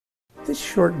This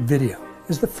short video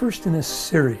is the first in a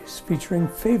series featuring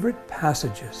favorite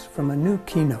passages from a new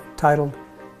keynote titled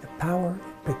 "The Power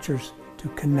of Pictures to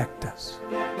Connect Us."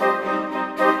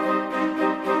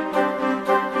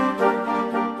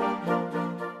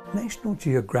 National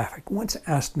Geographic once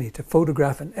asked me to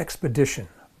photograph an expedition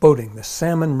boating the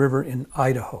Salmon River in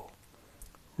Idaho.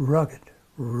 Rugged,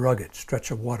 rugged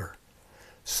stretch of water.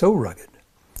 So rugged,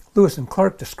 Lewis and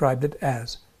Clark described it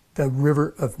as the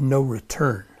river of no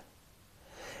return.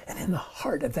 And in the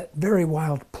heart of that very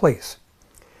wild place,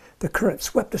 the current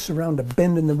swept us around a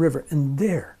bend in the river, and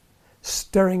there,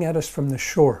 staring at us from the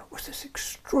shore, was this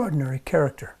extraordinary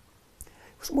character.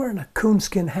 He was wearing a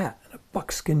coonskin hat and a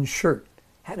buckskin shirt,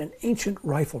 had an ancient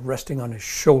rifle resting on his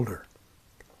shoulder.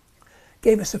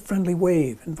 Gave us a friendly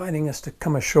wave, inviting us to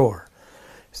come ashore.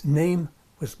 His name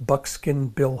was Buckskin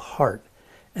Bill Hart,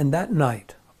 and that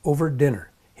night, over dinner,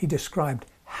 he described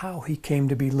how he came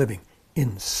to be living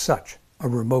in such a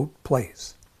remote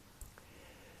place.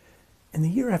 In the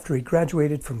year after he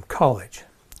graduated from college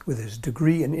with his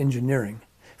degree in engineering,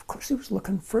 of course he was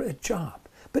looking for a job,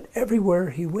 but everywhere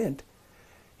he went,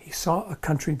 he saw a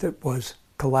country that was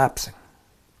collapsing.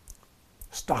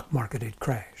 Stock market had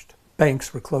crashed,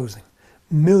 banks were closing,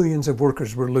 millions of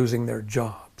workers were losing their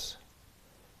jobs.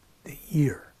 The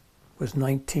year was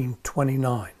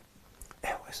 1929.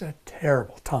 It was a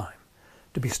terrible time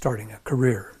to be starting a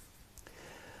career.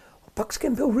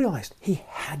 Buckskin Bill realized he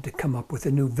had to come up with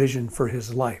a new vision for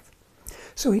his life.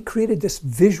 So he created this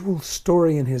visual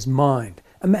story in his mind,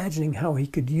 imagining how he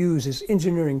could use his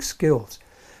engineering skills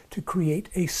to create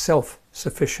a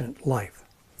self-sufficient life.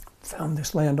 Found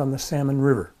this land on the Salmon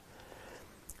River.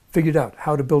 Figured out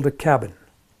how to build a cabin,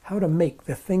 how to make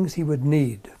the things he would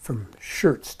need, from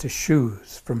shirts to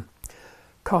shoes, from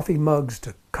coffee mugs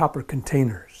to copper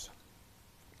containers.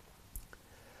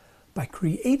 By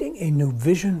creating a new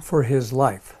vision for his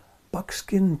life,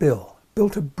 Buckskin Bill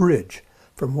built a bridge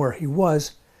from where he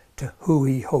was to who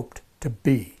he hoped to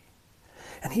be.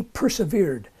 And he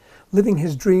persevered, living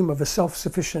his dream of a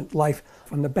self-sufficient life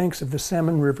on the banks of the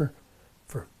Salmon River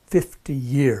for 50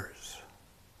 years.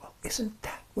 Well, isn't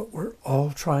that what we're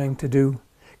all trying to do?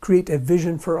 Create a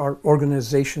vision for our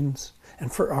organizations and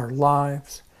for our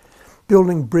lives,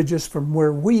 building bridges from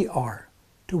where we are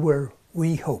to where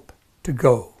we hope to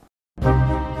go.